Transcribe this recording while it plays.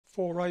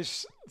for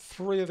race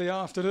 3 of the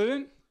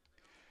afternoon.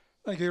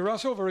 Thank you,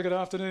 Russell. Very good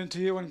afternoon to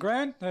you and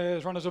Grant,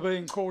 as runners are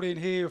being called in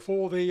here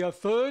for the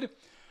third.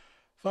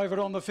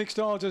 Favourite on the fixed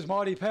odds is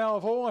Mighty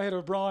Powerful, ahead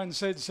of Brian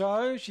Said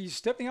So. She's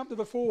stepping up to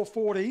the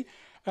 440,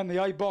 and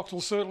the 8 box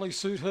will certainly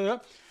suit her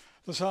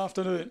this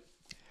afternoon.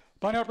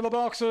 Bunny up to the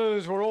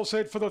boxes. We're all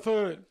set for the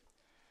third.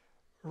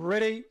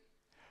 Ready.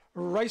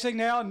 Racing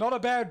now, not a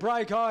bad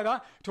break either.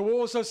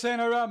 Towards the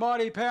centre,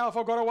 Mighty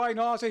Powerful got away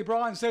nicely.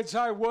 Brian Said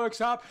So works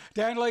up.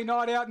 Danley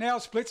Night Out now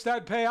splits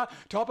that pair.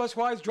 Topper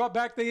Sways drop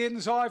back the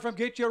inside from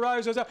Get Your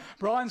Roses.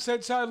 Brian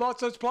Said So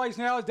lots its place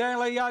now as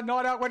Danley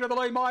Night Out went to the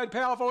lead. Mighty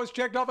Powerful has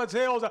checked off its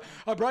heels.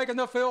 A break in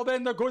the field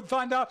then the Good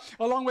Thunder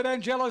along with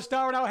Angela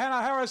Star and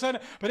Hannah Harrison.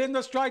 But in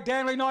the straight,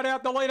 Danley Night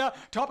Out the leader.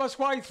 Topper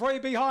Sway 3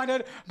 behind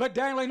it. But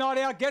Danley Night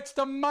Out gets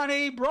the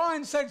money.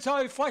 Brian Said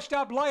So flashed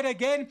up late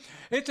again.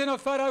 It's in a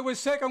photo with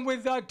second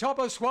with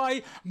Topper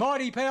Sway,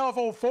 Mighty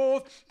Powerful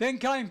fourth, then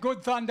came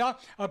Good Thunder.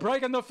 A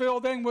break in the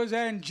field then was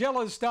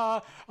Angela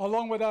Star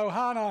along with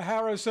Ohana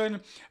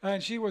Harrison,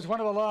 and she was one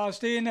of the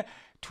last in.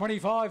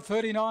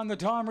 25:39 the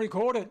time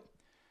recorded.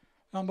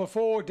 Number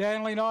 4,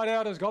 Danley Night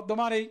Out has got the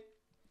money.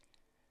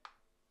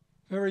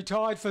 Very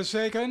tight for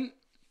second.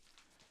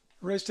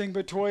 Resting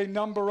between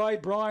number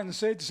 8, Brian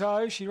Said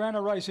So. She ran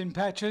a race in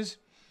patches.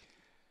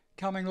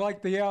 Coming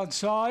late the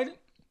outside.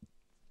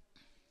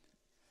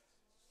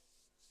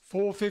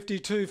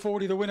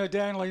 4:52.40 the winner,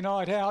 Danley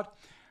Night Out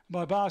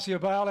by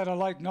Barcia Bale at a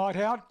late night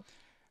out.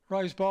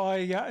 Raced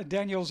by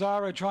Daniel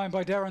Zara, trained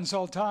by Darren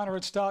Sultana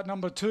at start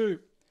number 2.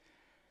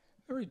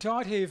 Very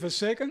tight here for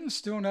second,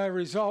 still no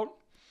result.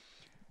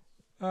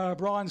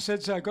 Brian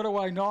Said So got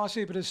away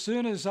nicely, but as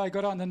soon as they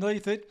got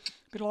underneath it,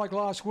 a bit like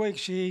last week,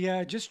 she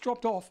just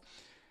dropped off.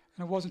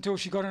 And it wasn't until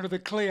she got into the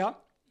clear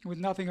with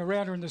nothing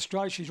around her in the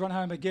straight. She's run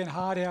home again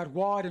hard out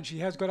wide, and she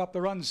has got up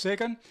the run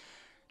second.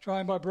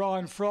 Trained by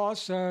Brian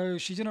Frost, so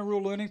she's in a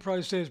real learning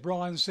process,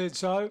 Brian Said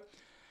So.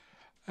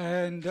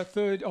 And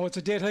third, it's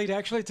a dead heat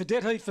actually. It's a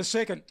dead heat for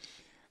second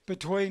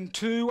between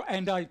 2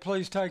 and 8.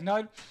 Please take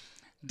note.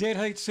 Dead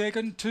heat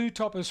second, 2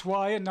 Topper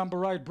Sway and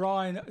number 8,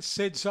 Brian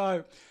Said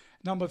So.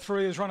 Number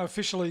 3 is run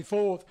officially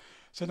fourth.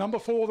 So number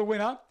 4, the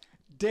winner.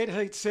 Dead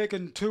heat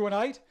second, 2 and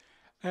 8.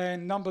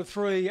 And number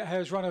 3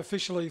 has run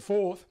officially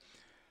fourth.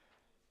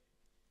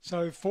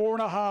 So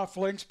 4.5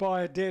 lengths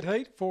by a dead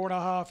heat,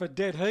 4.5 a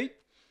dead heat.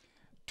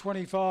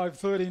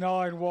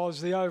 25:39 was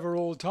the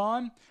overall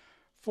time.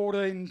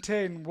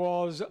 14:10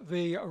 was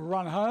the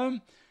run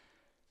home.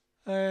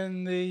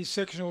 And the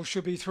sectional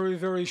should be through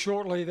very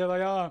shortly. There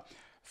they are.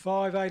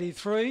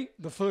 5:83,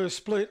 the first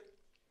split.